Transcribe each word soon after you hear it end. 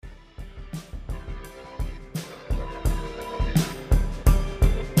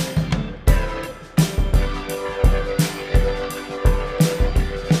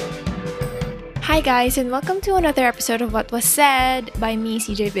Hi guys, and welcome to another episode of What Was Said by me,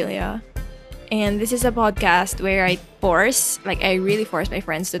 CJ Villa. And this is a podcast where I really force my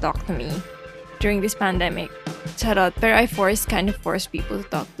friends to talk to me during this pandemic. Charot, pero I kind of force people to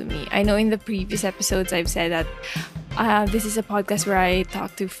talk to me. I know in the previous episodes I've said that this is a podcast where I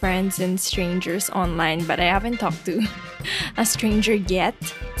talk to friends and strangers online, but I haven't talked to a stranger yet.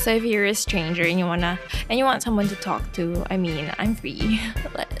 So if you're a stranger and you want someone to talk to, I mean, I'm free.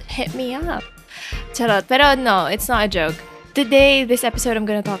 Hit me up. Charot. Pero no, it's not a joke. Today, this episode, I'm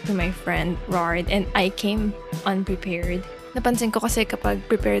gonna talk to my friend, Rard, and I came unprepared. Napansin ko kasi kapag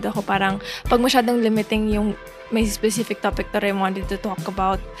prepared ako, parang pag masyadong limiting yung may specific topic that I wanted to talk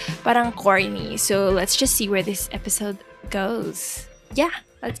about, parang corny. So, let's just see where this episode goes. Yeah,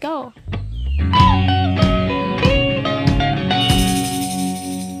 let's go.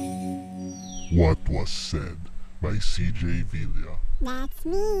 What Was Said by CJ Villa. That's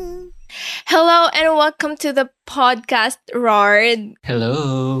me. Hello and welcome to the podcast, Rard.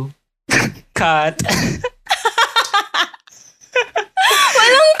 Hello. Cut.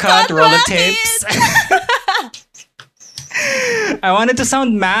 Walang Cut, roll the bakit? tapes. I wanted to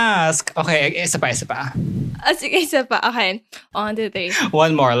sound mask. Okay, isa pa. Sige, isa pa. Okay. 1, 2, 3.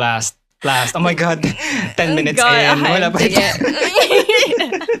 One more, last. Oh my God. 10 minutes God, in. okay. Wala pa Sige.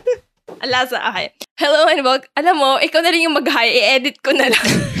 Alasa, okay. Hello and welcome. Alam mo, ikaw na rin yung mag-hi. I-edit ko na lang.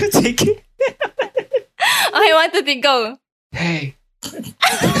 Sige. Okay, 1, 2, 3, go. Hey.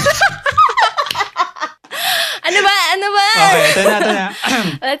 Ano ba? Okay, ito na.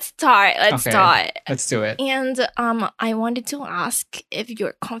 Let's start. Let's do it. And I wanted to ask if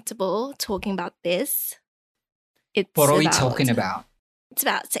you're comfortable talking about this. What are we talking about? It's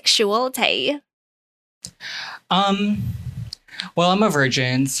about sexuality. Well, I'm a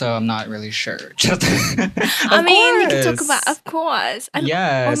virgin, so I'm not really sure. I mean, we can talk about, of course.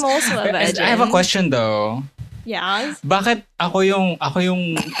 Yes. I'm also a virgin. I have a question though. Yes. Bakit ako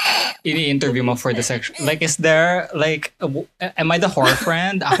yung ini-interview mo for the sexual? Like, is there, like, am I the whore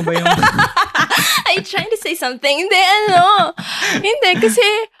friend? Ako ba yung... Are you trying to say something? Hindi, Hindi, kasi,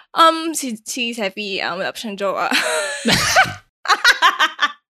 si Sefi, wala pa siyang jowa.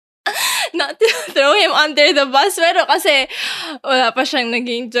 Not to throw him under the bus, pero kasi wala pa siyang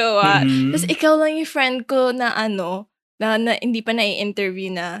naging jowa. Tapos ikaw lang yung friend ko na na hindi pa na-interview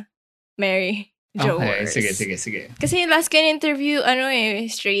na Mary Jowers. Okay, sige. Kasi last ko interview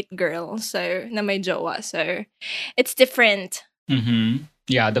straight girl, so na may jowa, so it's different.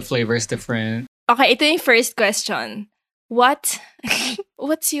 Yeah, the flavor is different. Okay, ito yung first question. What's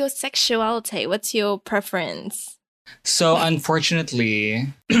your sexuality? What's your preference? So, unfortunately,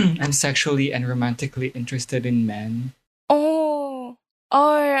 I'm sexually and romantically interested in men. Oh,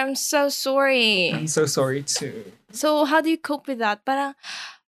 I'm so sorry. I'm so sorry too. So, how do you cope with that? Parang,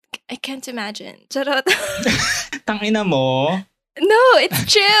 I can't imagine. Charot. Tangina mo. No,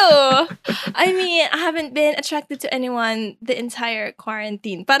 it's true. I mean, I haven't been attracted to anyone the entire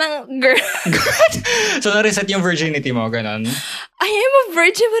quarantine. Parang, girl. So, na-reset yung virginity mo, ganon? I am a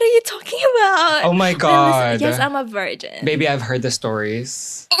virgin. What are you talking about? Oh my God. Yes, I'm a virgin. Baby, I've heard the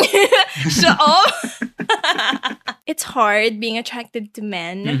stories. Shut up. It's hard being attracted to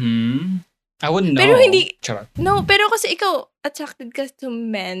men. I wouldn't know. Pero hindi... Charot. No, pero kasi ikaw, attracted ka to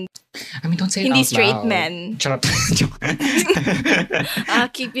men. I mean, don't say it Hindi out straight loud. men. Charot.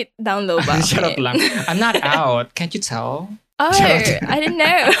 Keep it down low ba? Charot lang. I'm not out. Can't you tell? Oh, Charot. I didn't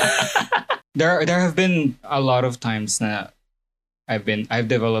know. There have been a lot of times na I've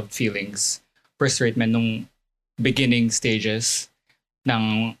developed feelings for straight men nung beginning stages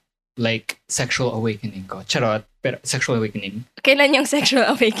ng like sexual awakening ko. Charot. Pero sexual awakening. Kailan yung sexual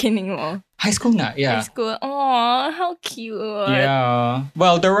awakening mo? High school nga, yeah. High school. Aw, how cute. Yeah.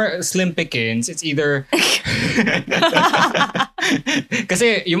 Well, there were slim pickings. It's either...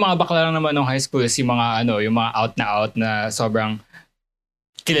 Kasi yung mga bakla lang naman ng high school is yung mga yung mga out na sobrang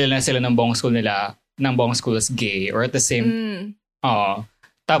kilala na sila ng buong school nila, ng buong school is gay or at the same...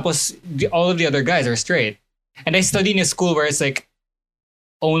 Tapos, all of the other guys are straight. And I studied in a school where it's like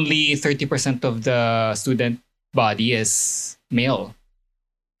only 30% of the student body is male.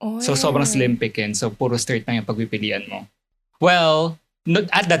 Oh, So, sobrang slim picking. So, puro straight lang yung pagpipilian mo. Well,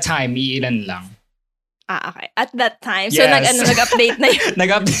 at that time, iilan lang. Okay. At that time. So, Yes. nag-update na yun.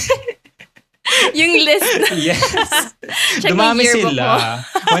 Nag-update. Yung list na. Yes. Check Dumami yung yearbook sila. mo.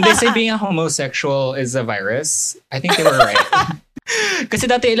 When they say being a homosexual is a virus, I think they were right. Kasi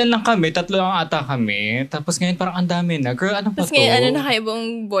dati ilan lang kami, 3 lang ata kami. Tapos ngayon parang ang dami na. Girl, ano pa Tapos to? ngayon, na kayo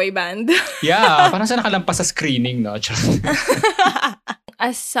bang boy band? Yeah, parang sa nakalampas sa screening, no?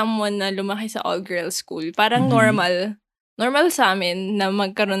 As someone na lumaki sa all-girls school, parang normal sa amin na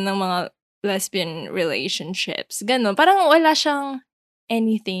magkaroon ng mga lesbian relationships. Ganon. Parang wala siyang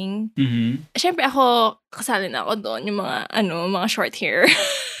anything. Mm-hmm. Siyempre ako, kasali na ako doon, yung mga short hair.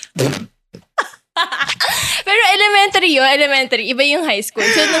 Pero elementary. Iba yung high school.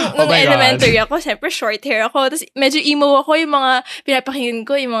 So, nung elementary ako, siyempre short hair ako. Tapos, medyo emo ako. Yung mga pinapakinggan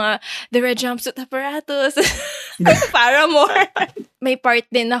ko, yung mga The Red Jumpsuit Apparatus. Paramore. May part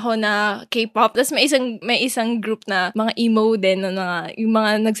din ako na K-pop. Tapos, may isang group na mga emo din, yung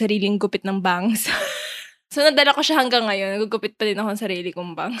mga nagsariling gupit ng bangs. So, nadala ko siya hanggang ngayon. Nagugupit pa din ako ng sarili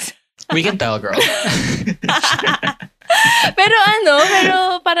kong bangs. We can tell, girl. pero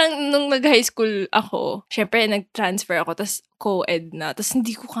parang nung nag-high school ako, syempre nag-transfer ako, tas co-ed na. Tas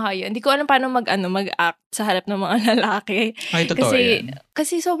hindi ko kaya. Hindi ko alam paano mag-act sa harap ng mga lalaki. Ay, totoo yan.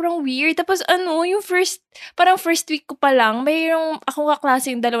 Kasi sobrang weird. Tapos yung first week ko pa lang, mayroong akong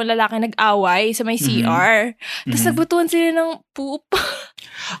kaklaseng dalawang lalaki nag-away sa may CR. Tapos nagbutuan sila ng poop.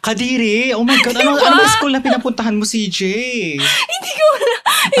 Kadiri! Oh my God! Ano ba school na pinapuntahan mo, CJ? Hindi ko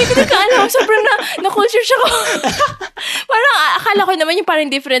alam. Sobrang na-culture shock ako. Parang akala ko naman yung parang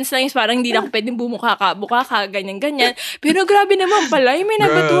difference lang is parang hindi na ako pwedeng buka ka, ganyan-ganyan. Pero grabe naman pala, yung may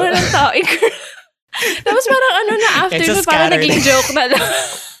nabatuhan ng tao. Tapos parang after nun, parang naging joke na lang.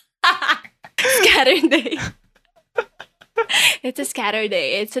 Scatter day. It's a scatter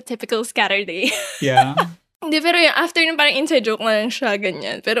day. It's a typical scatter day. Yeah. Hindi, pero yung after nun parang inside joke na lang siya,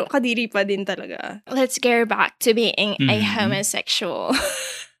 ganyan. Pero kadiri pa din talaga. Let's get back to being a homosexual.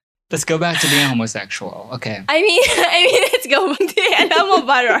 Let's go back to being homosexual. Okay. I mean, let's go. Alam mo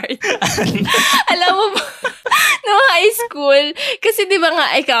ba, Rard? Alam mo ba, no high school, kasi di ba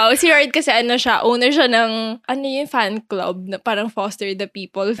nga ikaw, si Rard kasi owner siya ng, yung fan club, na parang Foster the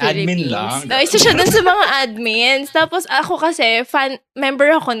People, Philippines. Admin lang. No, isa siya dun sa mga admins. Tapos ako kasi, member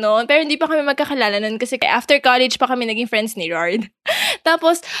ako noon, pero hindi pa kami magkakilala noon kasi after college pa kami naging friends ni Rard.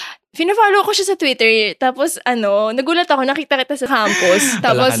 Tapos, fina-follow ko siya sa Twitter. Tapos, nagulat ako, nakita kita sa campus.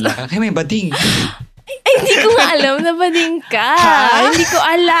 Tapos, Kaya may bading. Ay, hindi ko nga alam na bading ka. Hindi ko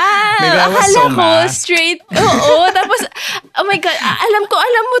alam. Akala ko straight. Oo. Tapos, oh my God, alam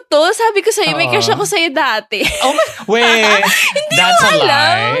mo to. Sabi ko sa'yo, may crush ako sa'yo dati. Oh my, wait. That's a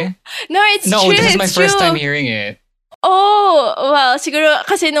lie. No, it's true. No, this is my first time hearing it. Oh, well, siguro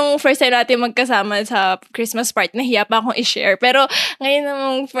kasi nung first time natin magkasama sa Christmas party, nahiya pa akong i-share. Pero ngayon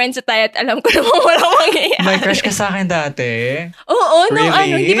namang friends na tayo at alam ko namang walang mangyayari. May crush ka sa akin dati? Oo,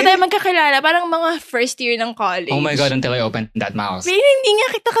 really? Hindi pa tayo magkakilala. Parang mga first year ng college. Oh my God, until I opened that mouse. Pero hindi nga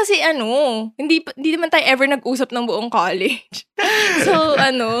kita kasi hindi naman tayo ever nag-usap ng buong college. So,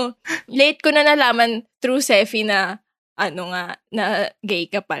 late ko na nalaman through Sefi na, na gay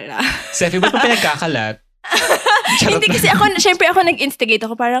ka pala. Sefi, ba't mo pinagkakalat? Hindi kasi syempre ako nag-instigate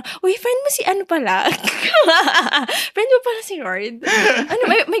ako parang, uy, friend mo si pala? Friend mo pala si Lord?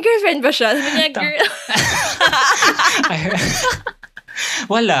 May girlfriend ba siya? Sabi niya, girl.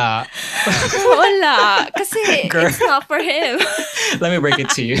 Wala. Kasi girl, it's not for him. Let me break it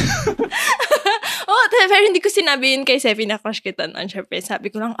to you. Pero hindi ko sinabi yun kay Sefi na crush kita noon. Syempre,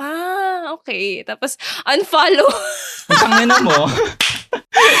 sabi ko lang, okay. Tapos, unfollow. Ang na mo.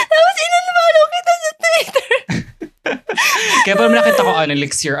 Tapos, in-unfollow kita sa Twitter. Kaya pa nakita ko,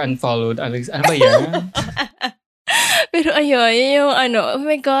 Elixir unfollowed. Ano ba yan? Pero ayun, yung oh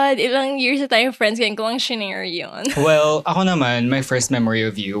my God, ilang years na tayong friends, kaya ko ang shinare yun. Well, ako naman, my first memory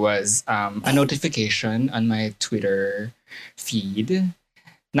of you was a notification on my Twitter feed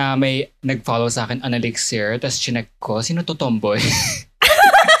na may nag-follow sa akin, Elixir, tapos chinek ko, sino to tomboy?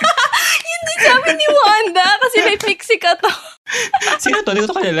 Yun din sabi ni Wanda, kasi may pixie ka to. Sino to? Hindi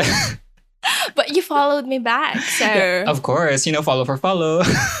ko to kanila. But you followed me back, so... Of course, follow for follow.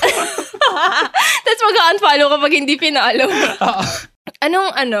 Tapos mag-unfollow kapag hindi pinalo.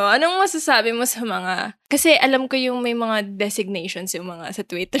 Anong masasabi mo sa mga... Kasi alam ko yung may mga designations yung mga sa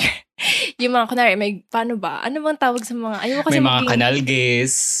Twitter. Yung mga, kunwari, paano ba? Ano bang tawag sa mga... Ayaw kasi may mga kanal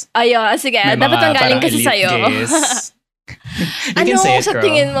gays. Ayun, sige. May dapat ang galing kasi sa'yo. You can say it, sa girl.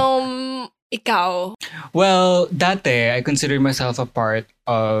 tingin mo, ikaw? Well, dati, I consider myself a part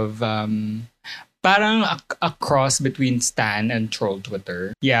of... parang a cross between Stan and Troll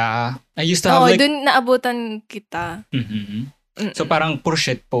Twitter. Yeah. I used to have dun naabutan kita. Mm-hmm. So parang puro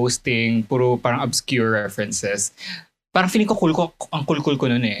shit posting, puro parang obscure references. Parang feeling ko ang cool ko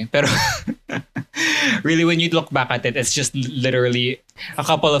nun eh. Pero really, when you look back at it, it's just literally a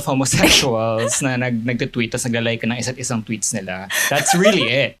couple of homosexuals na nag-tweet tapos naglalike ng isa't isang tweets nila. That's really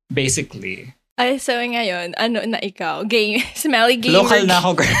it, basically. Ay, so ngayon, na ikaw? Gay, smelly gamer. Local na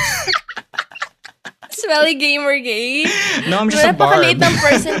ako, girl. Smelly gamer gay? No, I'm just a barb. Napakaliit ng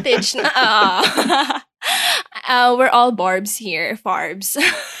percentage na. we're all barbs here. Farbs.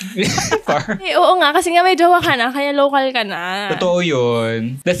 Far. Oo nga, kasi nga may jowa ka na, kaya local ka na. Totoo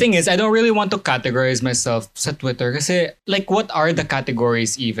yun. The thing is, I don't really want to categorize myself sa Twitter kasi like what are the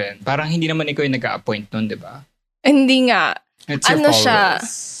categories even? Parang hindi naman ikaw yung nag-a-appoint nun, di ba? Hindi nga. It's your Ano siya?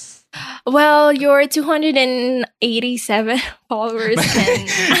 followers. Well, your 287 followers can...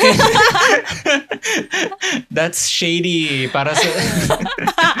 That's shady. Para sa...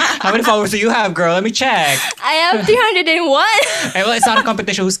 How many followers do you have, girl? Let me check. I have 301. Well, it's not a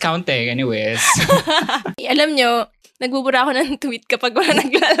competition who's counting. Anyways. Alam nyo, nagbubura ako ng tweet kapag wala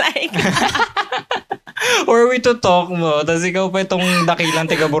nagla-like. Or we to talk mo, tapos ikaw pa itong dakilang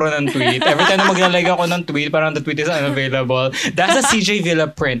tigabura ng tweet. Every time na magla-like ako ng tweet, parang the tweet is unavailable. That's a CJ Villa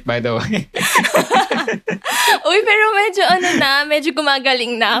print, by the way. Uy, pero medyo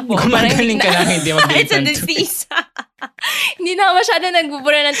gumagaling na ako. Gumagaling ka na, hindi mag-delete It's a ng disease. Hindi na ako masyado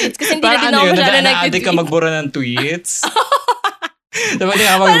nagbubura ng tweets kasi hindi na din ako yun? masyado Nag-a-addict ka magbura ng tweets? Diba di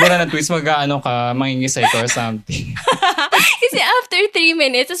ka magbura ng tweets, mangingisay ka or something. Kasi after 3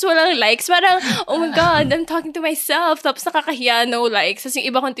 minutes, tas walang likes, parang, oh my God, I'm talking to myself. Tapos nakakahiya, no likes. Tapos yung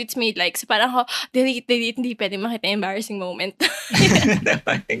iba kong tweets may likes. Parang ako, delete, hindi pwede makita yung embarrassing moment.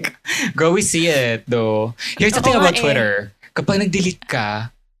 Girl, we see it though. Here's the thing about Twitter. Kapag nag-delete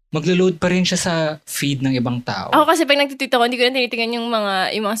ka, maglo-load pa rin siya sa feed ng ibang tao. Ako kasi pag nagtitweet ako, hindi ko na tinitingnan yung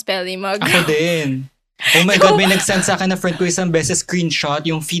mga spelling. Ako din. Oh my God, may nag-send sa akin na friend ko isang beses screenshot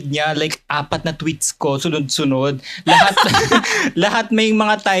yung feed niya, like 4 na tweets ko, sunod-sunod. Lahat may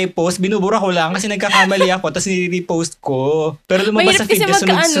mga typos, binubura ko lang kasi nagkakamali ako, tapos nire-repost ko. Pero lumabas sa feed niya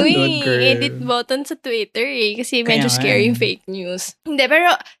sunod-sunod, girl. Edit button sa Twitter kasi medyo scary yung fake news. Hindi,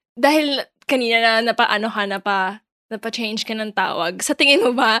 pero dahil kanina na napa-change ka ng tawag, sa tingin mo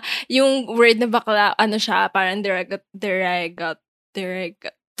ba, yung word na bakla, siya, parang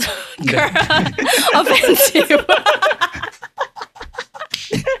girl, offensive.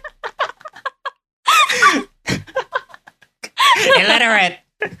 Illiterate.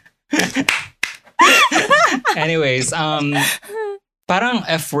 Anyways, parang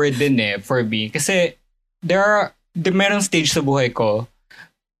F word din for me. Kasi merong stage sa buhay ko,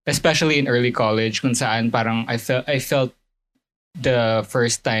 especially in early college, kung saan parang I felt the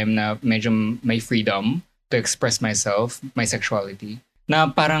first time na medyo may freedom to express myself, my sexuality. Na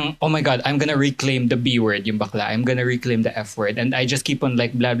parang, oh my God, I'm gonna reclaim the B word, yung bakla. I'm gonna reclaim the F word. And I just keep on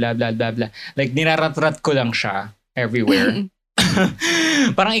like blah, blah, blah, blah, blah. Like, nirarat-rat ko lang siya everywhere.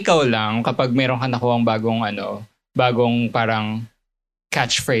 Parang ikaw lang, kapag meron ka nakuhang bagong parang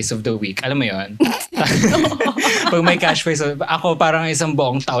catchphrase of the week. Alam mo yun? Pag may catchphrase, ako parang isang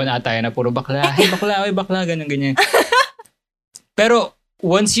buong taon ata na puro bakla. Hey, bakla, ay bakla, ganyan. Pero,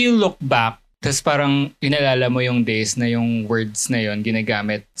 once you look back, tapos parang inalala mo yung days na yung words na yun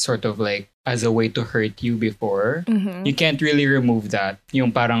ginagamit sort of like as a way to hurt you before. Mm-hmm. You can't really remove that.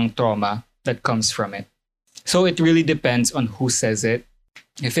 Yung parang trauma that comes from it. So it really depends on who says it.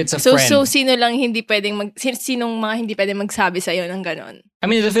 If it's a friend. So sinong mga hindi pwedeng magsabi sa'yo ng ganon? I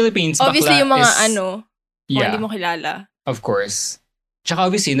mean, in the Philippines, obviously bakla yung mga yeah, hindi mo kilala. Of course. Tsaka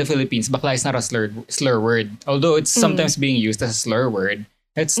obviously in the Philippines, bakla is not a slur word. Although it's sometimes being used as a slur word,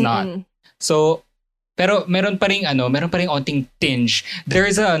 it's not. So, pero meron pa ring onting tinge. There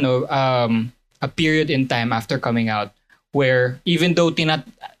is a period in time after coming out where even though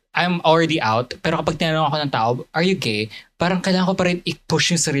I'm already out, pero kapag tinanong ako ng tao, are you gay? Parang kailangan ko pa rin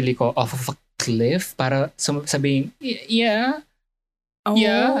i-push yung sarili ko off of a cliff para sabihin, yeah. Oh.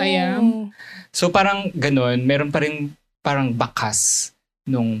 Yeah, I am. So parang ganun, meron pa rin parang bakas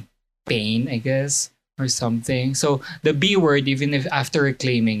nung pain, I guess, or something. So the B word, even if after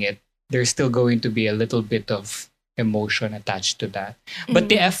reclaiming it, there's still going to be a little bit of emotion attached to that. But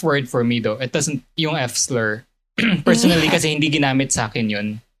the F word for me though, it doesn't, yung F slur, personally kasi hindi ginamit sa akin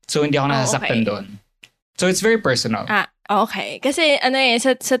yun. So hindi ako nasasaktan doon. So it's very personal. Okay. Kasi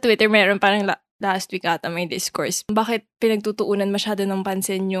sa Twitter meron parang last week ata may discourse. Bakit pinagtutuunan masyado ng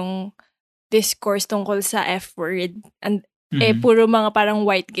pansin yung discourse tungkol sa F word? And puro mga parang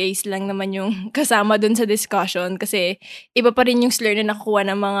white gays lang naman yung kasama dun sa discussion kasi iba pa rin yung slur na nakukuha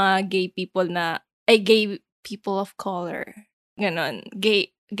ng mga gay people gay people of color. Ganon.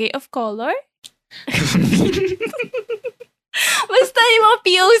 Gay of color? Basta yung mga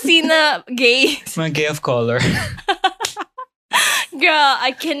POC na gays. Mga gay of color. Girl,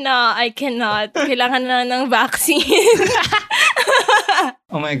 I cannot. Kailangan na ng vaccine.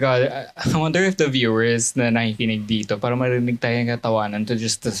 Oh my God. I wonder if the viewers na nakikinig dito para marinig tayo ng katawanan to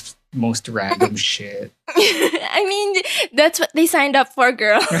just the most random shit. I mean, that's what they signed up for,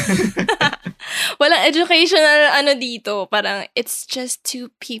 girl. Walang educational dito. Parang it's just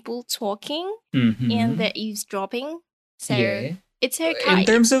two people talking and the eavesdropping. So, Yeah. it's her In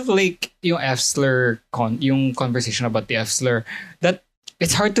terms of like yung F-slur, yung conversation about the F-slur, that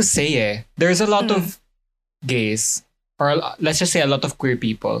it's hard to say There's a lot of gays, or let's just say a lot of queer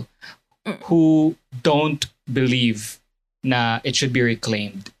people who don't believe na it should be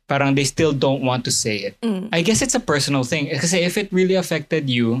reclaimed. Parang they still don't want to say it. I guess it's a personal thing. Kasi if it really affected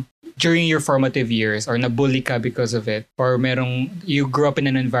you during your formative years or nabully ka because of it, or you grew up in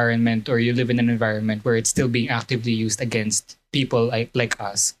an environment or you live in an environment where it's still being actively used against people like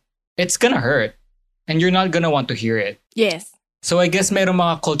us, it's gonna hurt. And you're not gonna want to hear it. Yes. So I guess merong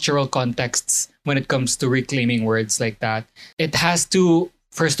mga cultural contexts when it comes to reclaiming words like that. It has to,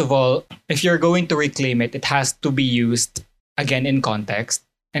 first of all, if you're going to reclaim it, it has to be used again in context,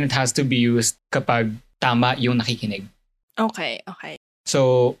 and it has to be used kapag tama yung nakikinig. Okay.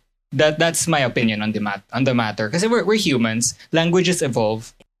 So that's my opinion on the matter. Kasi we're humans. Languages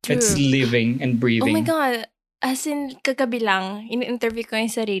evolve. True. It's living and breathing. Oh my God. As in, kagabi lang, in-interview ko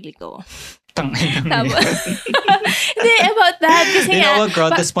yung sarili ko. Tapos, hindi, about that. Kasi you know what, girl?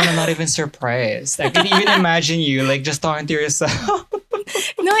 At this point, I'm not even surprised. I can even imagine you like just talking to yourself.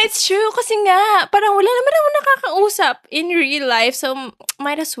 No, it's true. Kasi nga, parang wala naman ako nakakausap in real life. So,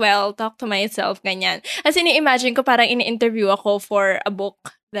 might as well talk to myself, ganyan. As in, imagine ko parang in-interview ako for a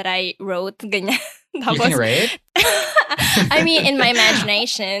book that I wrote, ganyan. Tapos, you can write? I mean, in my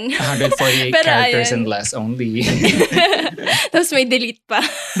imagination. 148 Pero characters ayun. and less only. Tapos may delete pa.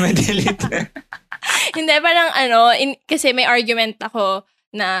 May delete. Hindi, parang kasi may argument ako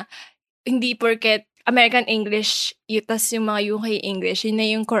na hindi porket American English, tas yung mga UK English, yun na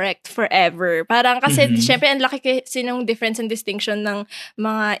yung correct forever. Parang kasi, syempre, ang laki kasi ng difference and distinction ng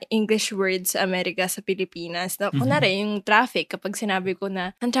mga English words sa Amerika sa Pilipinas. Na, kunwari, yung traffic, kapag sinabi ko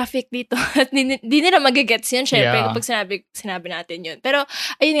na, ang traffic dito, at di nila magagets yun, syempre, kapag sinabi natin yun. Pero,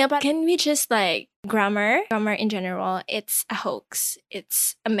 ayun nga, can we just grammar in general, it's a hoax.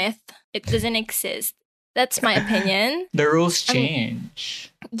 It's a myth. It doesn't exist. That's my opinion. The rules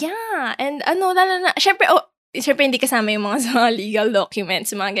change. Yeah. And lalo na, syempre hindi kasama yung mga legal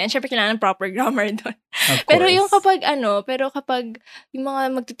documents, mga ganyan. Syempre kailangan ng proper grammar doon. Pero yung kapag yung mga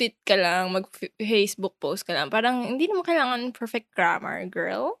magtutweet ka lang, mag-Facebook post ka lang, parang hindi naman kailangan perfect grammar,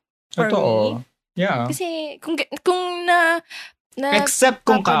 girl. For me. Yeah. Kasi kung na except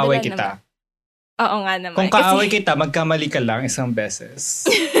kung kaaway kita. Oo nga naman. Kung kaaway kita, magkamali ka lang isang beses.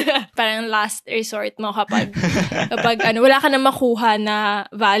 Parang last resort mo kapag wala ka na makuha na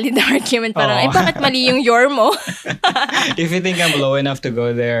valid argument. Parang, bakit mali yung your mo? If you think I'm low enough to go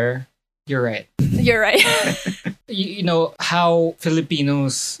there, you're right. You're right. You know how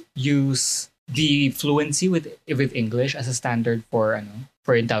Filipinos use the fluency with English as a standard for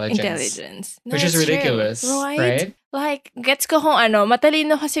intelligence. No, which is ridiculous, right? Like, gets ko kung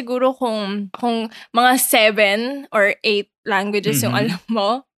matalino ka siguro kung mga 7 or 8 languages yung alam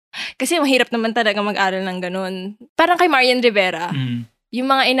mo. Kasi mahirap naman talaga mag-aral ng ganun. Parang kay Marian Rivera, yung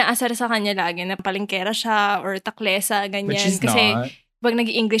mga inaasar sa kanya lagi na palengkera siya or taklesa, ganyan. Which is kasi not. pag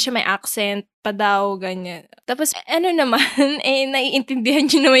nag-English siya, may accent pa daw, ganyan. Tapos, naman, naiintindihan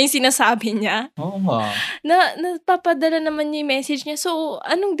niyo naman yung sinasabi niya. Oo nga. Napapadala naman niya yung message niya. So,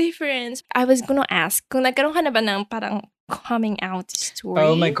 anong difference? I was gonna ask, kung nagkaroon ka na ba ng parang coming out story?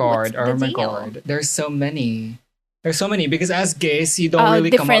 Oh my God. There's so many. Because as gays, you don't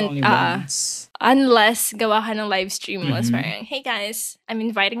really come out only once. Unless gawa ka ng live stream mo. Parang, hey guys, I'm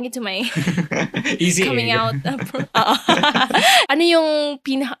inviting you to my Easy coming out. Ano yung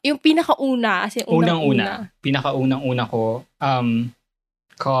pinakauna? As in, unang-una. Pinakaunang-una ko,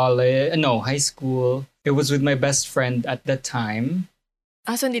 high school. It was with my best friend at that time.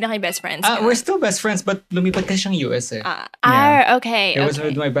 So hindi na kayo best friends? We're still best friends, but lumipat kasi siyang US Okay. It was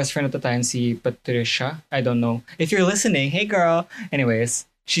with my best friend at the time, si Patricia. I don't know. If you're listening, hey girl. Anyways,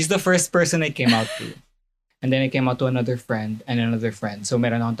 she's the first person I came out to. And then I came out to another friend and another friend. So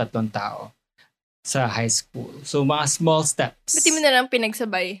meron akong 3 tao sa high school. So mga small steps. Ba't di mo na lang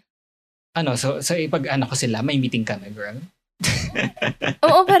pinagsabay? So pag ko sila, may meeting kami, girl.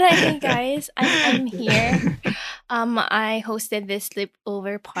 Oo, parang, hey guys, I'm here. I hosted this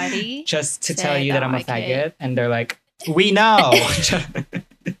sleepover party. Just to tell you that I'm a faggot. And they're like, we know!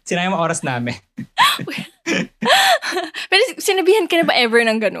 Sinayang mo oras namin. Pero sinabihan ka na ba ever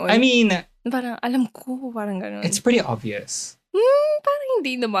ng ganun? I mean, parang, alam ko, parang ganun. It's pretty obvious. Parang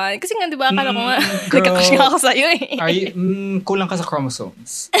hindi naman. Kasi nga, di ba, akala ko nga, nagkakrush nga ako sa'yo eh. Kulang ka sa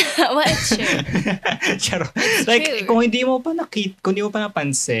chromosomes. Well, it's true. Like, kung hindi mo pa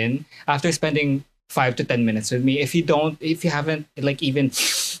napansin, after spending 5 to 10 minutes with me, if you haven't, like, even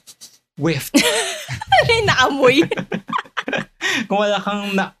whiffed. Naamoy. Kung wala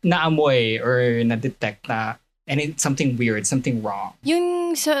kang naamoy or na-detect na something weird, something wrong.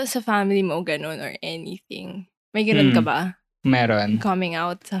 Yung sa family mo, ganun or anything. May ganun ka ba? Meron. Coming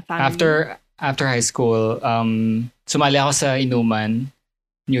out sa family? After high school, sumali ako sa inuman,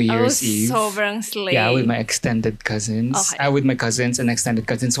 New Year's Eve. Sobrang slay. Yeah, with my extended cousins. Okay. With my cousins and extended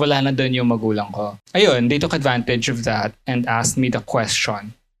cousins. Wala na doon yung magulang ko. Ayun, they took advantage of that and asked me the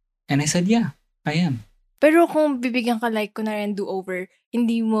question. And I said, yeah, I am. Pero kung bibigyan ka like, kunwari do-over,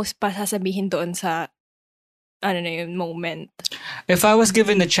 hindi mo pa sasabihin doon sa moment. If I was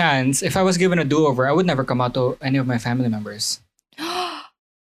given a chance, if I was given a do-over, I would never come out to any of my family members.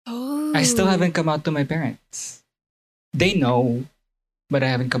 Oh. I still haven't come out to my parents. They know, but I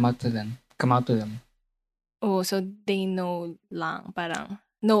haven't come out to them. Oh, so they know lang. Parang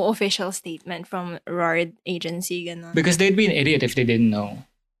no official statement from RARD agency, gano'n. Because they'd be an idiot if they didn't know.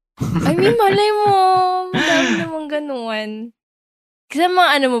 I mean, malay mo. Madami namang ganun. Kasi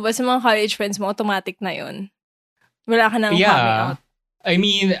mga mo ba, sa mga college friends mo, automatic na yun. Wala ka nang coming out. I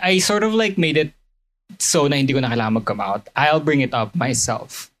mean, I sort of like made it so na hindi ko na kailangan mag-come out. I'll bring it up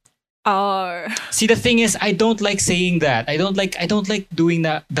myself. See, the thing is, I don't like saying that. I don't like doing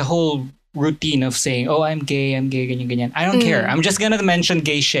the whole routine of saying, oh, I'm gay, ganyan. I don't care. I'm just gonna mention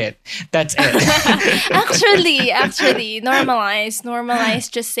gay shit. That's it. Actually, normalize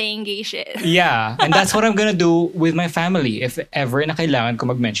just saying gay shit. Yeah, and that's what I'm gonna do with my family. If ever na kailangan ko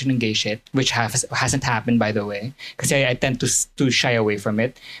mag-mention ng gay shit, which hasn't happened, by the way, because I tend to shy away from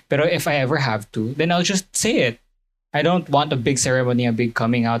it. Pero if I ever have to, then I'll just say it. I don't want a big ceremony, a big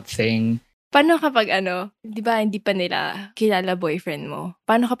coming out thing. Paano kapag di ba hindi pa nila kilala boyfriend mo?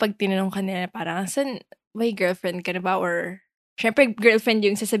 Paano kapag tinanong ka nila parang, may girlfriend ka na ba? Or, syempre girlfriend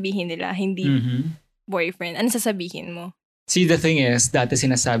yung sasabihin nila, hindi boyfriend. Ano sasabihin mo? See, the thing is, dati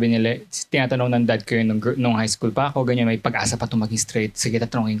sinasabi nila, tinatanong ng dad ko yun nung high school pa ako, ganyan, may pag-asa pa itong maging straight. Sige,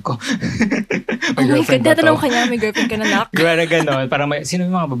 tatanungin ko. May girlfriend ba to? Tatanong ka niya, may girlfriend ka na, nak? Ganon. Parang sino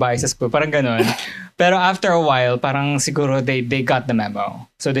yung mga babae sa school? Parang ganon. Pero after a while, parang siguro they got the memo.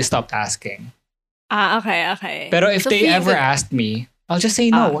 So they stopped asking. Okay. Pero if they ever asked me, I'll just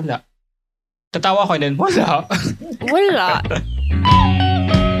say no, wala. Tatawa ko din, wala. Wala.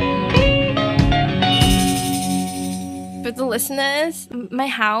 For the listeners, my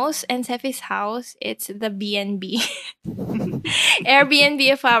house and Sefi's house, it's the B&B. Airbnb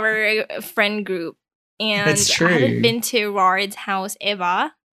of our friend group. And That's true. I haven't been to Rard's house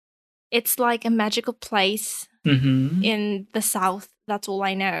ever. It's like a magical place in the South. That's all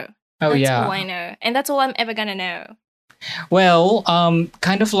I know. Oh, that's yeah. all I know. And that's all I'm ever gonna know. Well,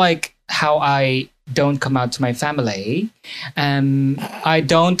 kind of like how I don't come out to my family, I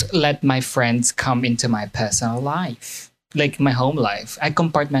don't let my friends come into my personal life. Like my home life. I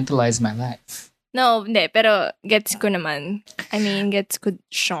compartmentalize my life. No, hindi. Pero gets ko naman. I mean, gets ko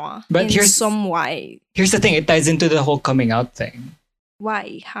siya. But here's some why. Here's the thing. It ties into the whole coming out thing.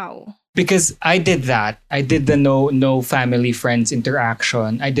 Why? How? Because I did that. I did the no family friends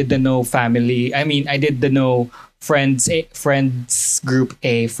interaction. I did the no family. I did the no friends group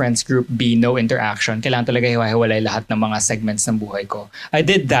A, friends group B, no interaction. Kailangan talaga hiwa-hiwalay lahat ng mga segments ng buhay ko. I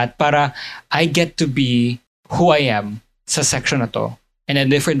did that para I get to be who I am sa section na to. And a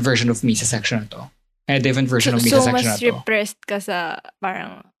different version of me sa section na to. And a different version of me sa section na to. So, mas repressed ka sa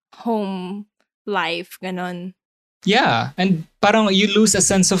parang home life, ganon. Yeah, and parang you lose a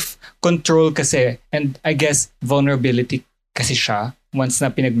sense of control kasi, and I guess vulnerability kasi siya once na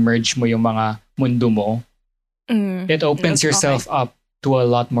pinag-merge mo yung mga mundo mo. It opens yourself up to a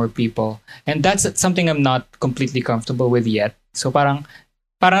lot more people. And that's something I'm not completely comfortable with yet. So parang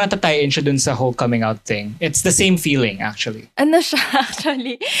natatayin siya dun sa whole coming out thing. It's the same feeling actually. Ano siya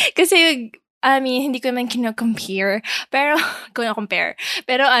actually? Kasi hindi ko naman kino-compare. Pero, compare.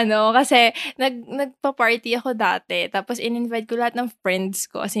 Pero kasi nagpa-party ako dati. Tapos in-invite ko lahat ng friends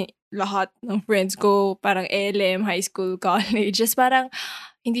ko. Kasi lahat ng friends ko, parang LM, high school, college. Just parang,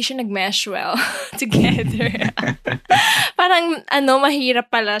 hindi siya nag-mesh well together. Parang, mahirap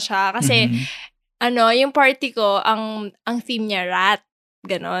pala siya. Kasi, yung party ko, ang theme niya, rat.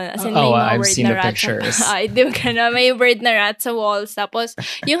 Ganon. As in, I've seen the pictures. May bird na rat sa walls. Tapos,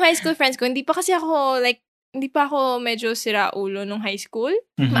 yung high school friends ko, hindi pa ako medyo sira ulo nung high school.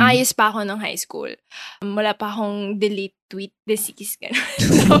 Maayos pa ako nung high school. Wala pa akong delete tweet disease. Ganon.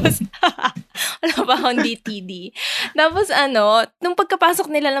 Tapos, wala pa akong DTD. Tapos, nung pagkapasok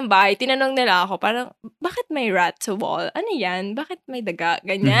nila ng bahay, tinanong nila ako, parang, bakit may rat sa wall? Ano yan? Bakit may daga?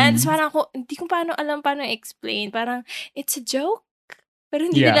 Ganyan. Tapos parang hindi ko alam paano explain. Parang, it's a joke. Pero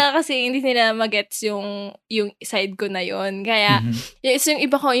hindi nila magets yung side ko na yun. Kaya, yung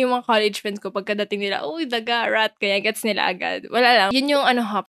iba ko, yung mga college friends ko, pagkadating nila, daga, rat, kaya gets nila agad. Wala lang. Yun yung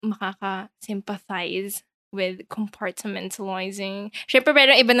makaka-sympathize with compartmentalizing. Syempre,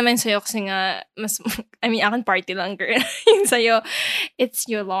 pero iba naman sa'yo kasi nga, akin party lang, girl. Yung sa'yo, it's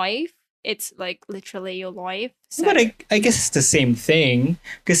your life. It's like literally your life. So. But I guess it's the same thing.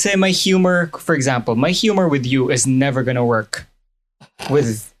 Kasi my humor, for example, my humor with you is never gonna work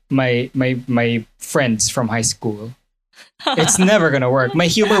with my friends from high school. It's never gonna work. My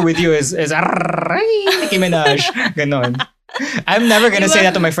humor with you is Nicki Minaj. Ganon. I'm never gonna say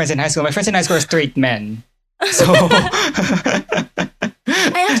that to my friends in high school. My friends in high school are straight men. So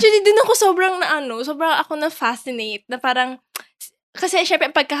I actually din ako sobrang ako na-fascinate na parang kasi syempre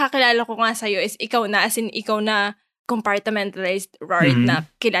pagkakakilala ko nga sa'yo is ikaw na compartmentalized right na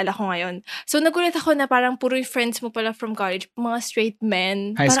kilala ko ngayon. So, nagulat ako na parang puro friends mo pala from college, mga straight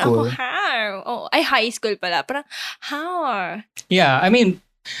men. High school. Ako, how? High school pala. Parang, how? Yeah, I mean,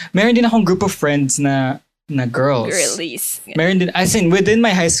 meron din akong group of friends na girls. Girlies. Meron din, as in, within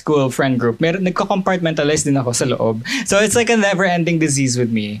my high school friend group, nagko-compartmentalize din ako sa loob. So, it's like a never-ending disease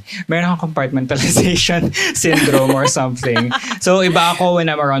with me. Meron akong compartmentalization syndrome or something. So, iba ako when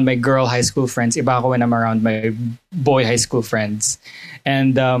I'm around my girl high school friends. Iba ako when I'm around my boy high school friends.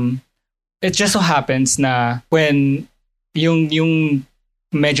 And it just so happens na when yung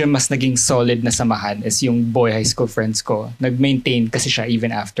medyo mas naging solid na samahan is yung boy high school friends ko. Nag-maintain kasi siya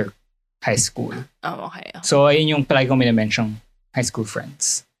even after high school. Oh, okay. So, ayun yung palagi kong minamention high school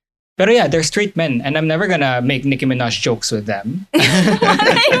friends. Pero yeah, they're straight men and I'm never gonna make Nicki Minaj jokes with them.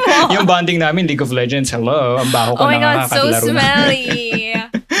 Yung bonding namin, League of Legends, hello, ang baho ko na nakakatlaro. Oh my God, so smelly.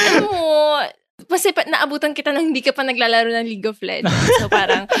 Alam mo, kasi naabutan kita nang hindi ka pa naglalaro ng League of Legends. So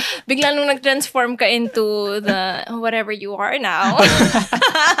parang, bigla nung nag-transform ka into the whatever you are now.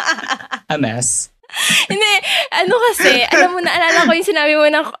 A mess. Hindi, kasi, alam mo, naalala ko yung sinabi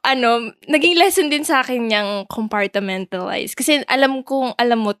mo na, naging lesson din sa akin yung compartmentalize. Kasi alam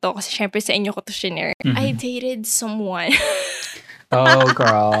mo to, kasi syempre sa inyo ko to share. I dated someone. Oh,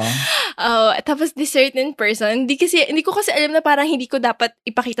 girl. Tapos this certain person, hindi ko kasi alam na parang hindi ko dapat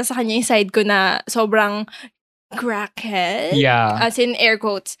ipakita sa kanya yung side ko na sobrang crackhead. Yeah. As in air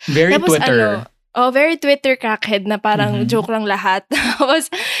quotes. Very Tapos, Twitter. Very Twitter crackhead na parang joke lang lahat. Tapos,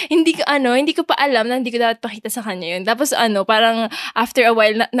 hindi ko pa alam na hindi ko dapat pakita sa kanya yun. Tapos, parang after a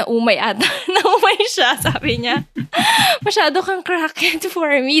while, naumay ata. Naumay siya, sabi niya. Masyado kang crackhead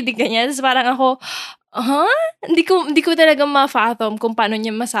for me. Di ganyan. Tapos parang ako, Hindi ko talaga ma-fathom kung paano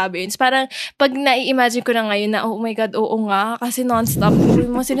niya masabi yun. Parang, pag nai-imagine ko na ngayon na, oh my God, oo nga, kasi non-stop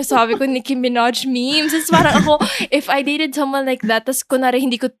mo sinasabi ko Nicki Minaj memes. Tapos parang ako, if I dated someone like that, tapos kunwari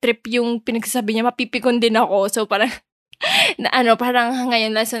hindi ko trip yung pinagsasabi niya, mapipikon din ako. So parang, parang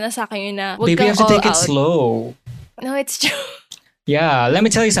ngayon lesson na sa akin yun na, wag Baby, you kang have to take all it out. slow. No, it's true. Yeah, let me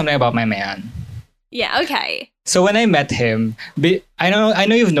tell you something about my man. Yeah, okay. So when I met him, I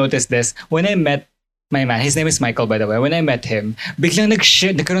know you've noticed this. When I met my man, his name is Michael, by the way. When I met him, biglang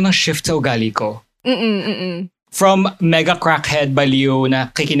nagkaroon ng shift sa ugali ko. From mega crackhead baliw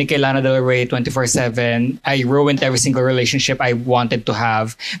na kikinig kay Lana Del Rey 24/7, I ruined every single relationship I wanted to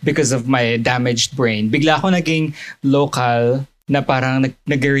have because of my damaged brain. Bigla ako naging local na parang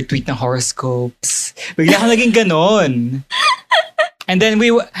nag-retweet ng horoscopes. Bigla ako naging ganon. And then I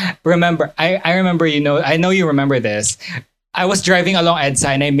remember, I know you remember this. I was driving along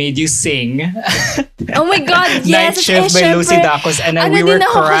EDSA and I made you sing. Oh my God, yes. Night Shift by Lucy Dacus and we were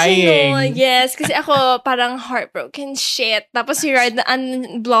crying. Kasi yes, kasi ako parang heartbroken shit. Tapos you ride the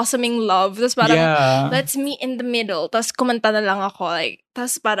unblossoming love. Tapos parang, let's meet in the middle. Tapos kumanta na lang ako.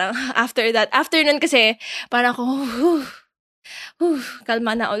 Tapos parang after nun kasi, parang ako,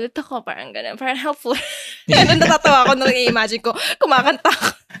 kalma na ulit ako. Parang ganun. Parang helpful. Ganun natatawa ako nung i-imagine ko. Kumakanta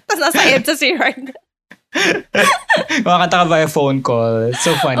ako. Tapos nasa EDSA si Ride. Makakanta ka via phone call. It's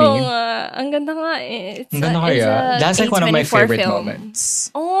so funny. Oo nga. Ang ganda nga eh. Ang ganda kaya. That's like one of my favorite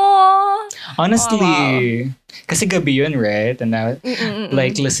moments. Oh! Honestly. Kasi gabi yun, right? And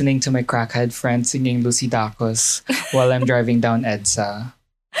like listening to my crackhead friend singing Lucy Dacus while I'm driving down EDSA.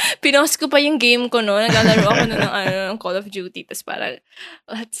 Pinost ko pa yung game ko, no? Naglalaro ako ng Call of Duty. Tapos parang,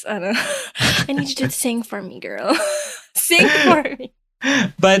 I need you to sing for me, girl. Sing for me.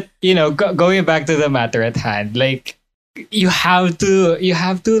 But going back to the matter at hand, like you have to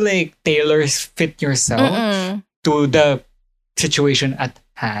like tailor fit yourself to the situation at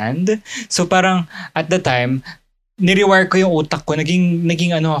hand. So parang at the time, nirewire ko yung utak ko, naging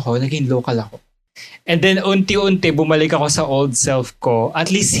local ako. And then unti-unti bumalik ako sa old self ko.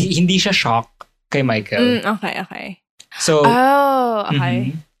 At least hindi siya shock kay Michael. Okay. So,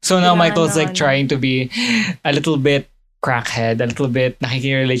 okay. So now Kailangan Michael's like ano. trying to be a little bit crackhead, a little bit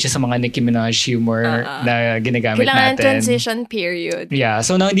nakikirelate siya sa mga Nicki Minaj humor na ginagamit Kailangan natin. transition period. Yeah,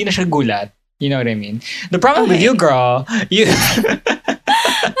 so now hindi na siya gulat. You know what I mean? The problem with you, girl,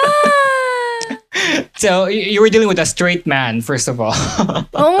 so you were dealing with a straight man, first of all.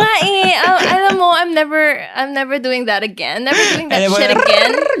 Oo nga eh. Alam mo, I'm never doing that again. Never doing that shit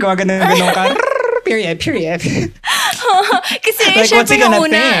again. Gumagano ka. Period. Kasi Like, what's he syempre gonna nung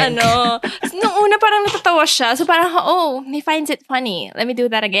una, think? nung una parang natatawa siya. So parang, he finds it funny. Let me do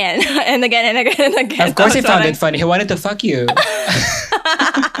that again. and again and again and again. Of course he So found like, it funny. He wanted to fuck you.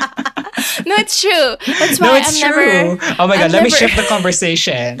 No, it's true. That's why No, it's true. Oh my God, let me shift the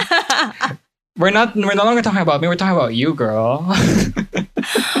conversation. We're no longer talking about me. We're talking about you, girl.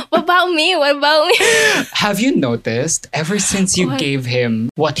 What about me? Have you noticed, ever since you gave him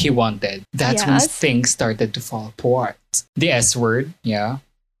what he wanted, that's when Yes. things started to fall apart? The S word, yeah.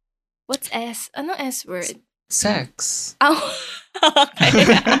 What's S? Ano S word? Sex. Oh,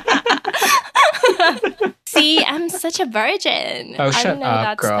 okay. See, I'm such a virgin. Oh, I shut don't know up,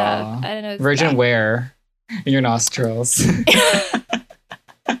 that girl. stuff. I don't know Virgin stuff. where? In your nostrils.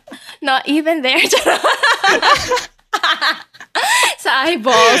 Not even there. Sa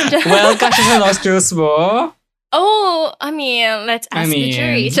eyeballs. Well, kasha sa nostrils mo. Oh, I mean, let's ask the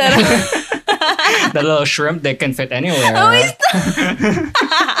jury. The little shrimp, they can fit anywhere. Oh,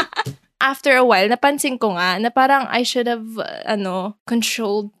 After a while, napansin ko nga na parang I should have,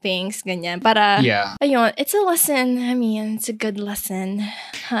 controlled things, ganyan. Para, Yeah. ayun, it's a lesson. I mean, it's a good lesson.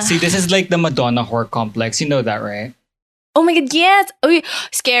 See, this is like the Madonna whore complex. You know that, right? Oh my God, yes! Uy,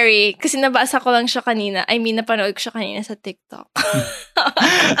 scary. Kasi nabasa ko lang siya kanina. I mean, napanood ko siya kanina sa TikTok.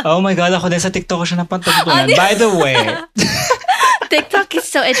 Oh my God, ako din sa TikTok ko siya napatutunan. By the way, TikTok is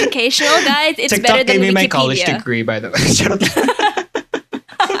so educational, guys. It's better TikTok than gave me my Wikipedia. college degree, by the way.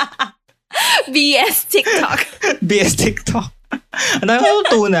 BS TikTok. BS TikTok. Ang dami ko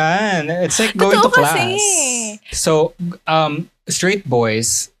natutunan. It's like going to Totoo class. kasi. So, straight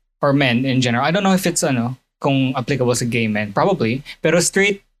boys or men in general, I don't know if it's kung applicable sa gay men, probably. Pero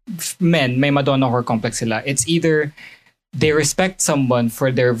straight men, may Madonna whore complex sila. It's either they respect someone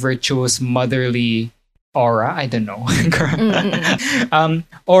for their virtuous motherly aura, I don't know.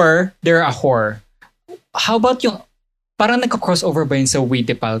 Or they're a whore. How about yung parang nagka-crossover ba yun sa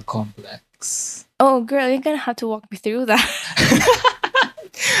Oedipal complex? Oh, girl, you're gonna have to walk me through that.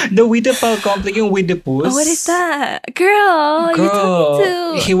 The Oedipal complex, yung Oedipus. Oh, what is that? Girl, you told me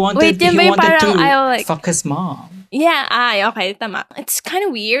to. He wanted, Wait, yun he ba yung wanted parang to I like, fuck his mom. yeah, okay, tama. It's kind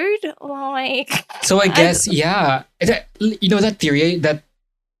of weird. Like, So I guess, yeah. You know that theory that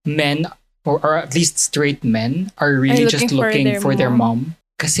men, or at least straight men, are really just looking for their mom?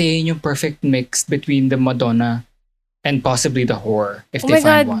 Kasi yun yung perfect mix between the Madonna and possibly the whore, if oh they my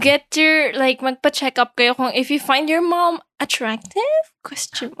find God, one. get your, magpa-check up kayo kung if you find your mom attractive?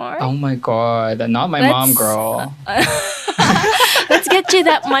 Question mark. Oh my God, not my mom, girl. Let's get you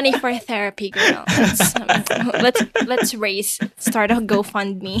that money for therapy, girl. Let's start a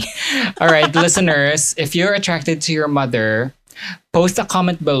GoFundMe. All right, listeners, if you're attracted to your mother, post a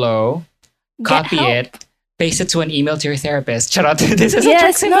comment below, copy it, paste it to an email to your therapist. Charot. This is a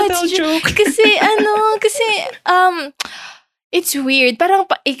it's joke. Kasi, it's weird. Parang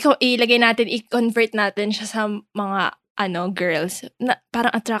ilagay natin, i-convert natin siya sa mga, girls. Na,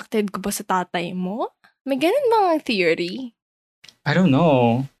 parang attracted ko ba sa tatay mo? May ganun mga theory. I don't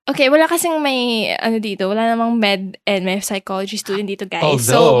know. Okay, wala kasing may, dito, wala namang med and may psychology student dito, guys.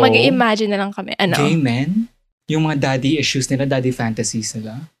 Although, so, mag-imagine na lang kami. Gay men? Yung mga daddy issues nila, daddy fantasies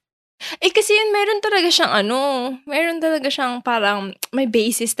nila? Kasi yun, meron talaga siyang parang, may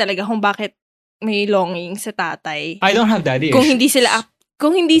basis talaga kung bakit may longing sa tatay. I don't have daddy Kung issues.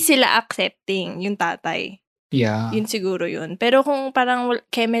 hindi sila accepting yung tatay. Yeah. Yun siguro yun. Pero kung parang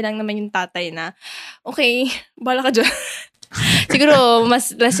keme lang naman yung tatay na, okay, bala ka dyan. Siguro,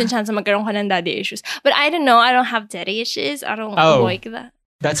 mas less yung chance na magkaroon ka ng daddy issues. But I don't know. I don't have daddy issues. I don't like that.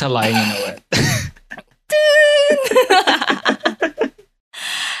 That's a lie, you know it.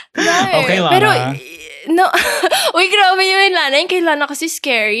 No, Okay, Lana. Pero, no. Uy, grabe yun, Lana. Yung kay Lana kasi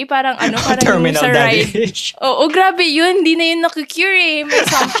scary. Parang parang Terminal sa daddy ride. issue. Oo, grabe yun. Hindi na yun nakikure eh. May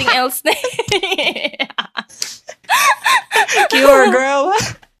something else na Cure, girl.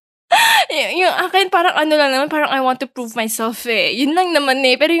 yung akin, parang lang naman, parang I want to prove myself eh. Yun lang naman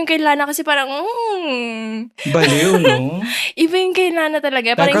eh. Pero yung kay Lana kasi parang, Baliw, no? Iba yung kay Lana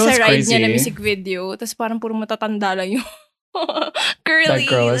talaga. That Parang girl sa is ride crazy. niya na music video. Tapos parang puro matatanda lang yung girly. That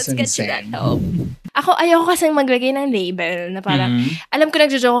girl is Let's get you that insane. help. Ako, ayoko kasing maglagay ng label na parang, alam ko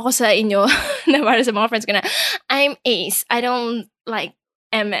nagjo-joke ako sa inyo na para sa mga friends ko na, I'm ace. I don't like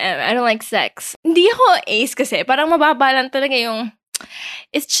I don't like sex. Hindi ako ace kasi. Parang mababa lang talaga yung,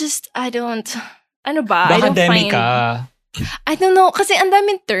 it's just, ano ba? I don't Demi find, ka. I don't know. Kasi ang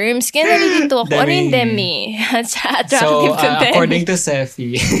daming terms. Kaya nalilito ako. Ano yung demi? Attractive to demi. According to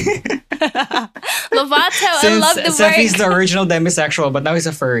Sefi. Lovato, I Since love the Sefi's word. the original demisexual, but now he's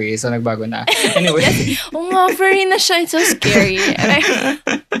a furry, so nagbago na. Anyway. Oo nga, furry na siya. It's so scary.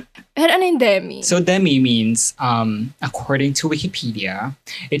 Pero ano yung demi? So demi means, according to Wikipedia,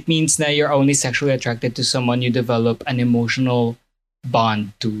 it means that you're only sexually attracted to someone you develop an emotional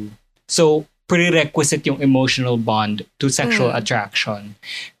bond to. So, prerequisite yung emotional bond to sexual attraction.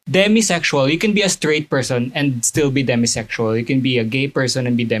 Demisexual, you can be a straight person and still be demisexual. You can be a gay person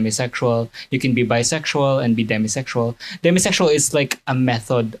and be demisexual. You can be bisexual and be demisexual. Demisexual is like a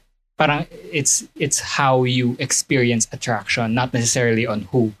method. Parang it's how you experience attraction, not necessarily on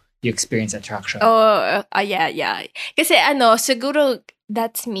who you experience attraction. Oh, yeah. Kasi siguro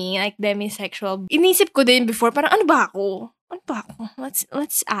that's me, like demisexual. Inisip ko din before, parang ano ba ako?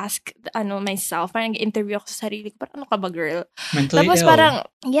 Let's ask myself. Parang interview ako sa sarili ko. Parang ano ka ba, girl? Mentally Tapos ill. parang,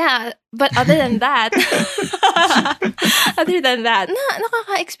 yeah. But other than that,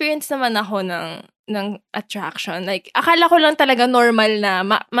 nakaka-experience naman ako ng attraction. Like, akala ko lang talaga normal na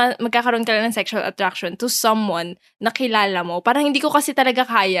magkakaroon ka lang ng sexual attraction to someone na kilala mo. Parang hindi ko kasi talaga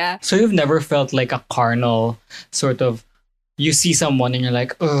kaya. So you've never felt like a carnal sort of, you see someone and you're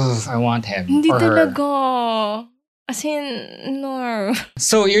like, ugh, I want him Hindi or her. talaga. As in, no.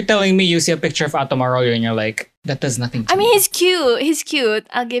 So you're telling me you see a picture of Atomarolio and you're like, that does nothing to I me. mean, he's cute.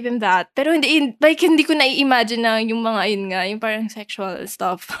 I'll give him that. Pero hindi ko na-imagine na yung mga yun nga, yung parang sexual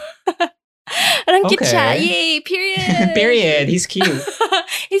stuff. Parang cute siya. Yay, period. Period. He's cute.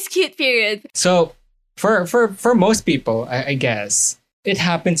 He's cute, period. So for most people, I guess, it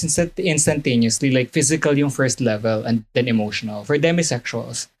happens instantaneously, like physical yung first level and then emotional. For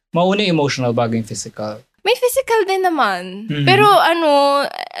demisexuals, mauna yung emotional bago yung physical. May physical din naman. Mhm. Pero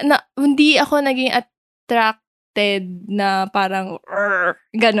hindi ako naging attracted na parang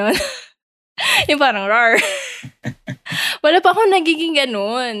ganon. Yung parang wala pa ako nagiging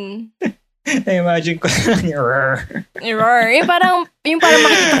ganon. I-imagine ko lang Yung parang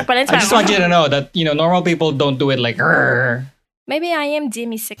makikita ko pala. I just want you to know that, normal people don't do it like Maybe I am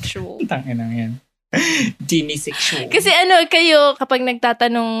demisexual. Tangina yan. Demisexual. Kasi kayo kapag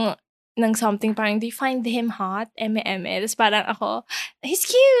nagtatanong ng something, parang, do you find him hot? Eme. Tapos parang ako, he's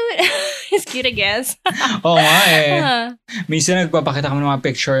cute. He's cute, I guess. Oo nga eh. Minsan nagpapakita kami ng mga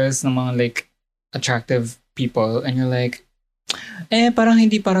pictures ng mga like attractive people and you're like, parang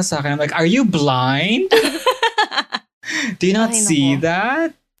hindi para sa akin. I'm like, are you blind? Do you not see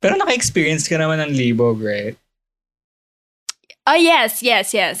that? Pero naka-experience ka naman ng libog, right? Oh, yes.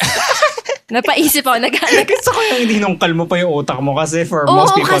 Napaisip ako. Gusto ko yung hinungkal mo pa yung utak mo kasi for Oo,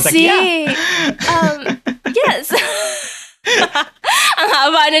 most people, kasi, it's like, yes. Ang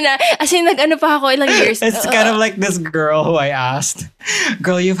haba na. As in, pa ako ilang years. It's kind of like this girl who I asked,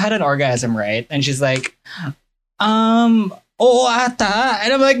 girl, you've had an orgasm, right? And she's like, oo ata.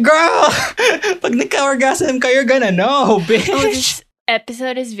 And I'm like, girl, pag nagka-orgasm ka, you're gonna know, bitch. Oh, this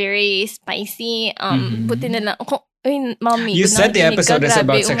episode is very spicy. Buti na lang. Mommy, You said the episode is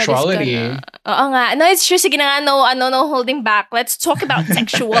about sexuality. Oo nga. No, it's true. Sige na nga. No holding back. Let's talk about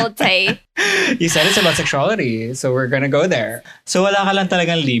sexuality. You said it's about sexuality, so we're gonna go there. So wala ka lang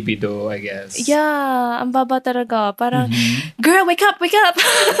talagang libido, I guess. Yeah, ang baba talaga. Parang, girl, wake up!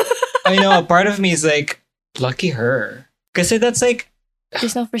 I know, a part of me is like, lucky her. Kasi that's like,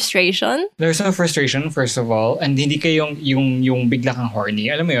 there's no frustration. There's no frustration, first of all. And hindi ka yung bigla kang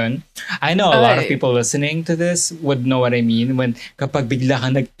horny. Alam mo yun? I know a lot of people listening to this would know what I mean when kapag bigla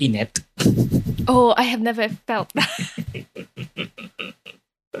kang nag-init. Oh, I have never felt that.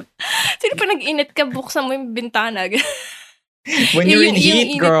 Sino pa nag-init ka, buksan mo yung bintana. When you're in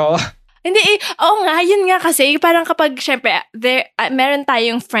heat, girl. Hindi oo nga, yun nga kasi, parang kapag, syempre, meron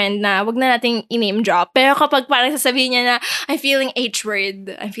tayong friend na, wag na nating i-name drop, pero kapag parang sasabihin niya na, I'm feeling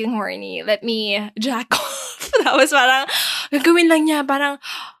H-word, I'm feeling horny, let me jack off. Tapos parang, gagawin lang niya, parang,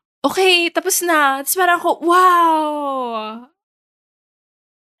 okay, tapos na. Tapos parang ako, wow!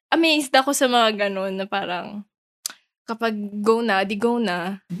 Amazed ako sa mga ganun na parang, kapag go na, di go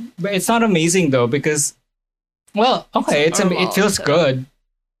na. But it's not amazing though, because, well, okay, it feels good.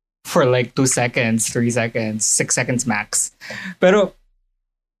 For like 2 seconds, 3 seconds, 6 seconds max. Pero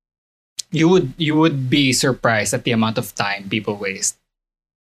you would be surprised at the amount of time people waste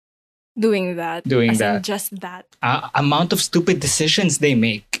doing that. Doing As that. in just that. Amount of stupid decisions they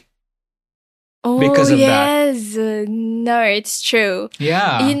make. because of that. yes. No, it's true.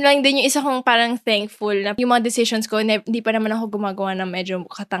 Yeah. Yun lang din yung isa kong parang thankful na yung mga decisions ko, hindi pa naman ako gumagawa ng medyo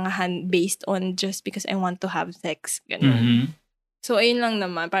katangahan based on just because I want to have sex. Ganun. Mhm. So, ayun lang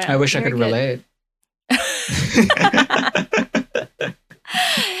naman. Parang, I wish I could relate.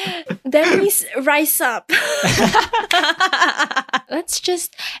 Demis, rise up. Let's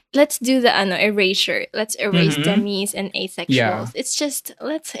do the erasure. Let's erase Mhm. demis and asexuals. Yeah. It's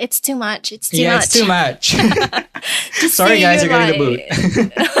too much. It's too Yeah, much. it's too much. Just Sorry say guys, you're getting the goodbye.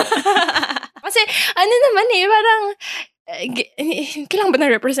 boot. Kasi, naman parang, kailangan ba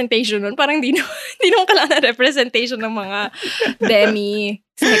ng representation nun? Parang di naman kailangan ng representation ng mga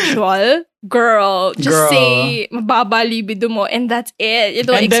demisexual. Girl, just say, mababa libido mo, and that's it. You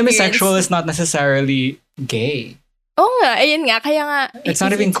don't And experience. demisexual is not necessarily gay. Oo nga, ayun nga. Kaya nga. It's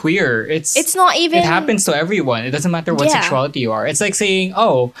not even queer. It's not even. It happens to everyone. It doesn't matter what Yeah. sexuality you are. It's like saying,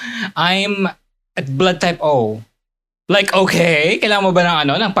 oh, I'm at blood type O. Like, okay, kailangan mo ba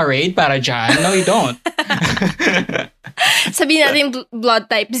ng parade para dyan? No, you don't. Sabihin natin blood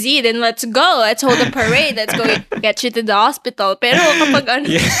type Z, then let's go. Let's hold a parade. Let's go get you to the hospital. Pero kapag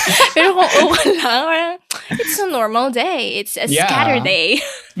pero kung okay lang, parang, it's a normal day. It's a scatter day.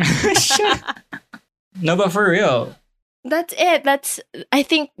 No, but for real. That's it. I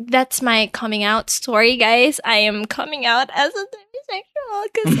think that's my coming out story, guys. I am coming out as a demisexual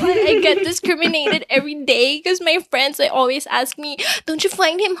because I get discriminated every day because my friends, they always ask me, don't you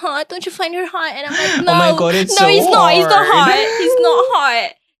find him hot? Don't you find her hot? And I'm like, no. Oh my God, it's so he's not. He's not hard. hot. He's not hot.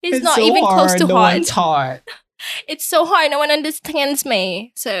 He's It's not so even close hard. to No hot. one's hot. It's so hard. No one understands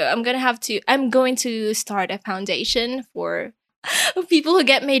me. So I'm going to start a foundation for people who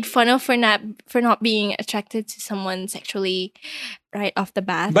get made fun of for not being attracted to someone sexually right off the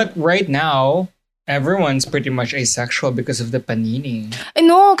bat. But right now, everyone's pretty much asexual because of the panini.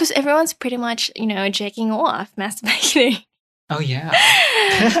 No, because everyone's pretty much, jacking off, masturbating. Oh, yeah.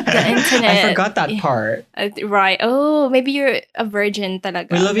 The internet. I forgot that part. Right. Oh, maybe you're a virgin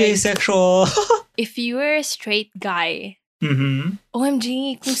talaga. We love you, Like, asexual. if you were a straight guy, Mm-hmm.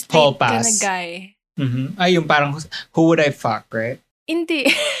 OMG, kung Hall straight ka na pass. guy. Mm-hmm. Ay, yung parang, who would I fuck, right?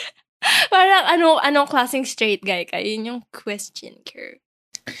 Hindi. Parang anong klaseng straight guy ka? Yun yung question here.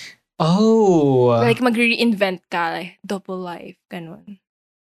 Oh. Like mag-reinvent ka, like, double life, ganun.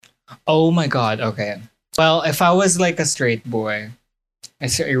 Oh my God. Okay. Well, if I was like a straight boy, I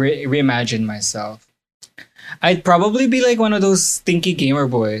reimagine myself. I'd probably be like one of those stinky gamer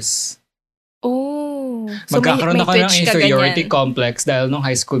boys. Oh. Magkakaroon ako ng Twitch ka inferiority ganyan. complex dahil nung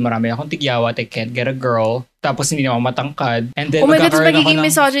high school marami akong tigyawat, I can't get a girl. Tapos hindi na ako matangkad. And then Oh my God, so magkakaroon ako magiging ng...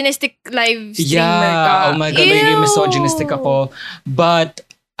 misogynistic live streamer Yeah, ka. oh my God, magiging Ew! misogynistic ako. But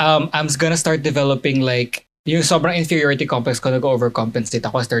I'm gonna start developing like yung sobrang inferiority complex ko, nag-overcompensate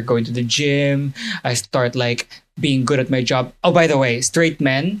ako. I start going to the gym. I start like being good at my job. Oh, by the way, straight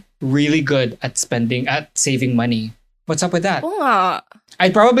men, really good at saving money. What's up with that? Oo nga.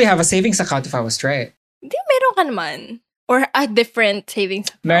 I'd probably have a savings account if I was straight. Di, meron ka naman. Or a different savings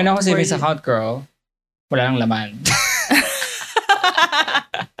account. Meron ako savings Or- account, girl. Wala nang laman.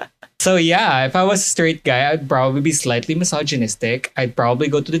 So yeah, if I was a straight guy, I'd probably be slightly misogynistic. I'd probably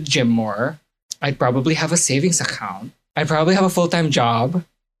go to the gym more. I'd probably have a savings account. I'd probably have a full-time job.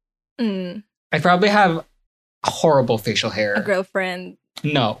 Mm, I'd probably have horrible facial hair. a girlfriend.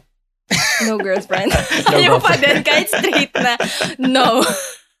 No. No girlfriend. No Ayaw pa girlfriend. din, kahit straight na. No.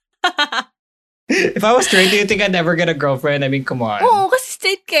 If I was straight, do you think I'd ever get a girlfriend? I mean, come on. Oo, kasi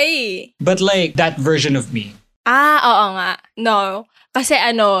straight ka eh. But like, that version of me. Oo nga. No. Kasi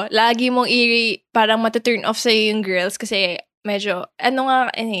lagi mong parang matuturn off sa'yo yung girls kasi medyo,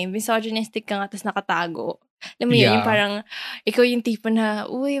 misogynistic ka nga tapos nakatago. Alam mo yun, Yeah. yung parang, ikaw yung tipo na,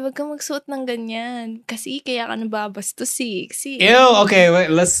 uy, wag kang magsuot ng ganyan. Kasi kaya ka nababastos eh. Kasi, Ew, okay,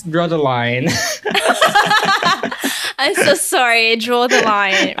 wait, let's draw the line. I'm so sorry. Draw the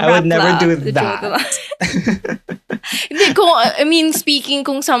line. I would never do Draw the that. line. Hindi, speaking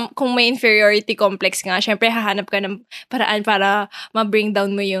kung may inferiority complex nga, syempre hahanap ka ng paraan para ma-bring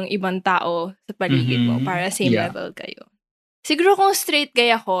down mo yung ibang tao sa paligid mo Mhm. para same Yeah. level kayo. Siguro kung straight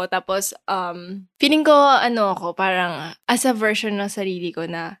guy ako, tapos feeling ko ako, parang as a version ng sarili ko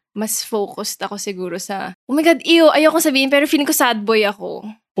na mas focused ako siguro sa, oh my God, ayoko sabihin, pero feeling ko sad boy ako.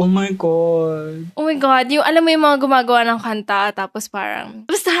 Oh my God. Oh my God, yung alam mo yung mga gumagawa ng kanta, tapos parang,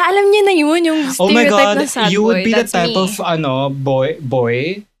 basta alam niyo na yun, yung Oh my stereotype God, ng sad you boy. would be the That's type me. of, boy?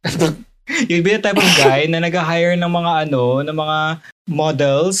 You'd be the type of guy na nag-hire ng mga ng mga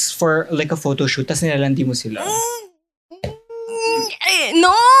models for like a photo shoot, tas nilalandi mo sila.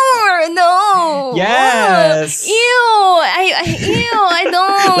 No! Yes! Ew! I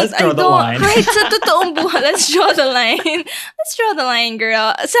don't! don't. Let's draw the line. Kahit sa totoong buhay, let's draw the line. Let's draw the line,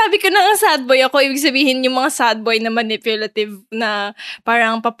 girl. Sabi ko na nga sad boy ako. Ibig sabihin yung mga sad boy na manipulative na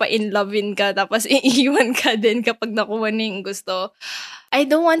parang papa-in-lovein ka tapos iiwan ka din kapag nakuha na yung gusto. I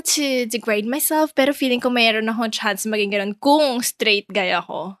don't want to degrade myself, pero feeling ko mayroon akong chance maging ganun kung straight guy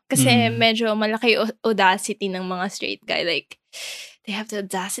ako. Kasi medyo malaki audacity ng mga straight guy. Like, they have the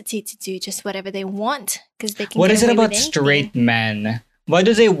audacity to do just whatever they want. Because they can What get is it away about with anything. straight men? Why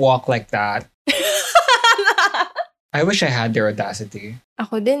do they walk like that? I wish I had their audacity.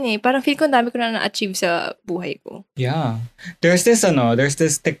 Ako din eh. Parang feel ko ang dami ko na na-achieve sa buhay ko. Yeah. There's this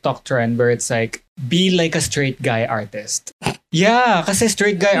TikTok trend where it's like, be like a straight guy artist. Yeah, kasi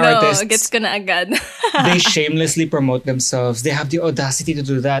straight guy artists, gets ko na agad. they shamelessly promote themselves. They have the audacity to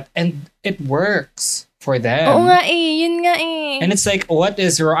do that. And it works for them. Oo nga eh. Yun nga eh. And it's like, what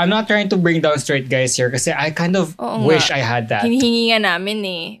is wrong? I'm not trying to bring down straight guys here kasi I kind of wish I had that. Hinihingi nga namin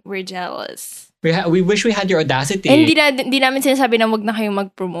eh. We're jealous. We wish we had your audacity. And hindi namin sinasabi na wag na kayong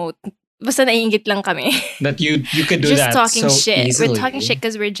mag-promote. Basta naiingit lang kami. That you could do Just that talking so shit. easily. We're talking shit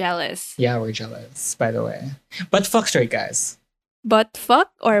because we're jealous. Yeah, we're jealous, by the way. But fuck straight guys. Butt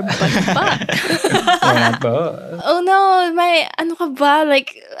fuck or butt fuck? Why not both? Oh no, ano ka ba?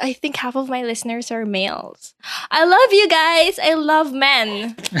 Like, I think half of my listeners are males. I love you guys. I love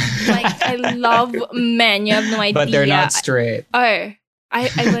men. Like, I love men. You have no idea. But they're not straight. I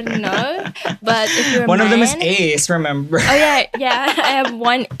wouldn't know. But if you're a One man, of them is Ace, remember? Oh yeah. I have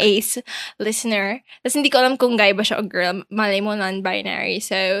one Ace listener. Tapos hindi ko alam kung guy ba siya o girl. Malay mo non-binary.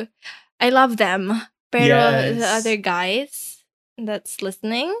 So, I love them. Pero Yes. the other guys that's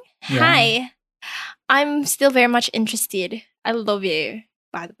listening, Yeah. hi. I'm still very much interested. I love you,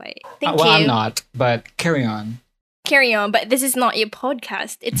 by the way. Thank Well, you. I'm not, but carry on. Carry on, but this is not your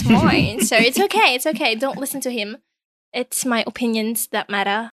podcast. It's mine. So it's okay. It's okay. Don't listen to him. It's my opinions that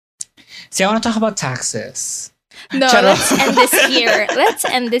matter. See, I want to talk about taxes. No, Shut up. let's end this here. Let's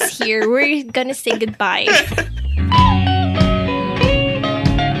end this here. We're gonna say goodbye.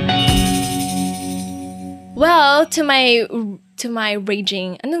 Well, to my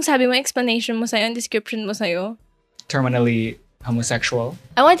raging. Anong sabi mo, explanation mo sa'yo, description mo sa'yo? Terminally homosexual.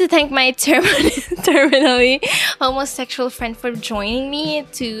 I want to thank my terminally homosexual friend for joining me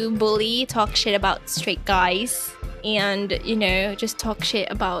to bully, talk shit about straight guys, and, you know, just talk shit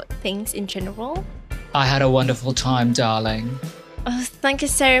about things in general. I had a wonderful time, darling. Oh, thank you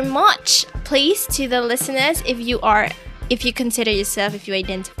so much. Please, to the listeners, if you consider yourself, if you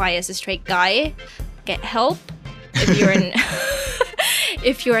identify as a straight guy, get help. If you're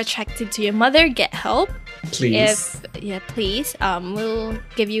if you're attracted to your mother, get help. Please. Please. We'll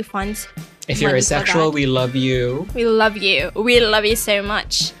give you funds. If you're money for asexual, that. we love you. We love you. We love you so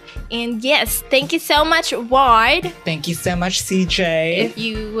much. And yes, thank you so much, Rod. Thank you so much, CJ. If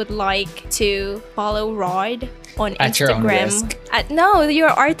you would like to follow Rod on At your own Instagram. risk. No, your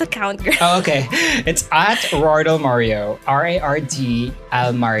art account, girl. Oh, okay. It's at Rardal Mario. RARD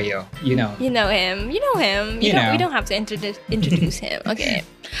Mario. You know. You know him. You know him. You know. We don't have to introduce him. Okay.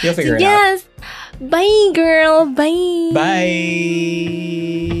 You'll figure it out. Yes. Bye, girl. Bye.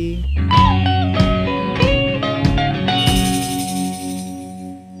 Bye.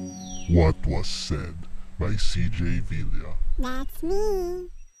 What was said by CJ Villa. That's me.